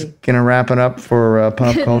night, Gracie. That's going to wrap it up for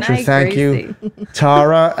pop Good culture. night, Thank you,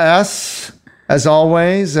 Tara S. As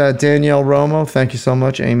always, Danielle Romo. Thank you so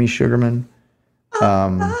much, Amy Sugarman.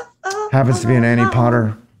 Happens to be an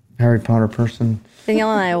Harry Potter person.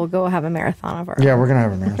 Danielle and I will go have a marathon of our Yeah, we're going to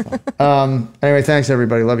have a marathon. Anyway, thanks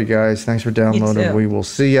everybody. Love you guys. Thanks for downloading. too. We will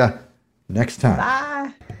see you next time.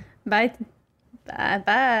 Bye. Bye. Bye. Bye.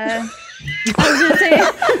 I was gonna say.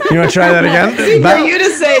 You want to try that again? For you to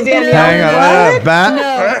say, Danielle. Hang on.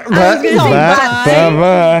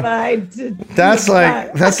 Bye. That's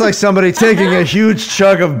like somebody taking a huge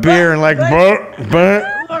chug of beer and like, what the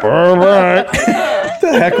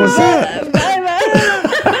heck was that?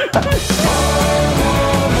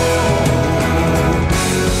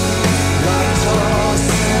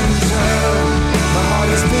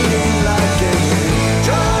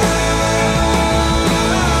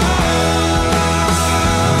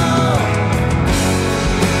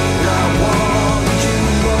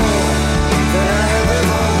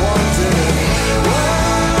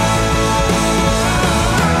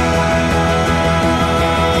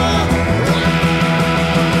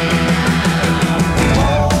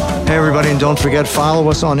 Hey everybody, and don't forget, follow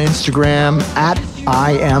us on Instagram at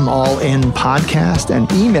IamAllInPodcast and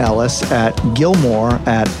email us at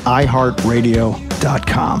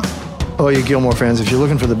Gilmore@iHeartRadio.com. Oh, you Gilmore fans, if you're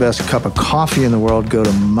looking for the best cup of coffee in the world, go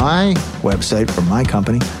to my website for my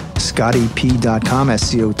company, ScottyP.com,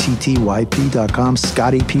 SCOTTYP.com,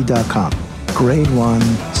 ScottyP.com. Grade 1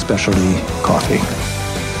 specialty coffee.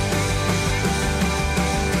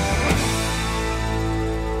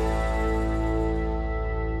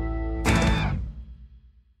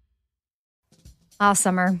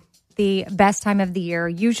 Summer, the best time of the year,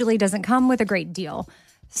 usually doesn't come with a great deal.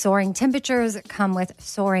 Soaring temperatures come with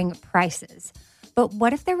soaring prices. But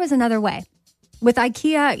what if there was another way? With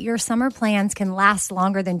IKEA, your summer plans can last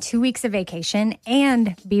longer than 2 weeks of vacation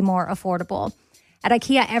and be more affordable. At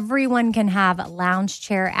IKEA, everyone can have lounge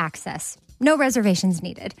chair access. No reservations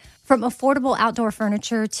needed. From affordable outdoor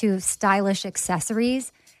furniture to stylish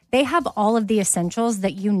accessories, they have all of the essentials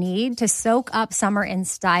that you need to soak up summer in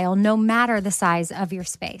style, no matter the size of your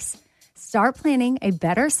space. Start planning a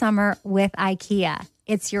better summer with IKEA.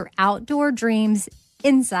 It's your outdoor dreams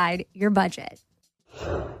inside your budget.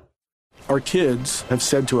 Our kids have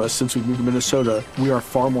said to us since we moved to Minnesota, we are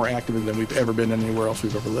far more active than we've ever been anywhere else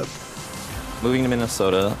we've ever lived. Moving to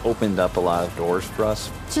Minnesota opened up a lot of doors for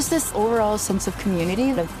us. Just this overall sense of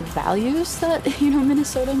community, of the values that,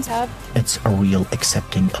 Minnesotans have. It's a real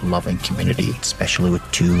accepting, loving community, especially with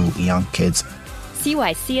 2 young kids. See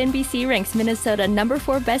why CNBC ranks Minnesota number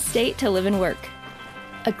 4 best state to live and work.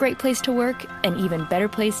 A great place to work, an even better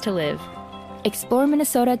place to live.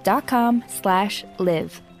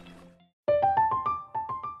 ExploreMinnesota.com/live.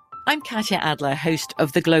 I'm Katya Adler, host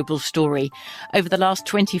of The Global Story. Over the last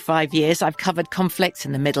 25 years, I've covered conflicts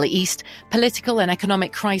in the Middle East, political and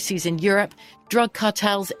economic crises in Europe, drug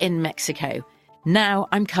cartels in Mexico. Now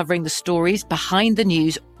I'm covering the stories behind the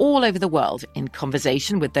news all over the world in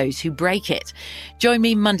conversation with those who break it. Join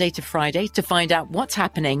me Monday to Friday to find out what's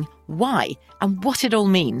happening, why, and what it all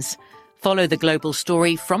means. Follow The Global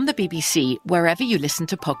Story from the BBC wherever you listen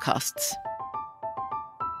to podcasts.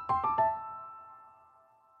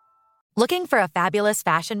 Looking for a fabulous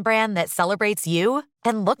fashion brand that celebrates you?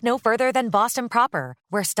 Then look no further than Boston Proper,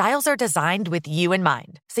 where styles are designed with you in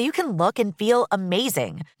mind, so you can look and feel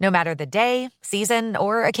amazing, no matter the day, season,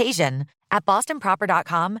 or occasion. At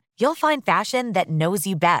BostonProper.com, you'll find fashion that knows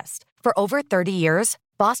you best. For over 30 years,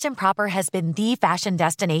 Boston Proper has been the fashion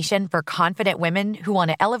destination for confident women who want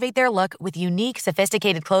to elevate their look with unique,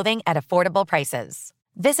 sophisticated clothing at affordable prices.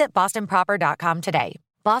 Visit BostonProper.com today.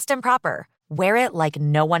 Boston Proper. Wear it like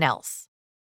no one else.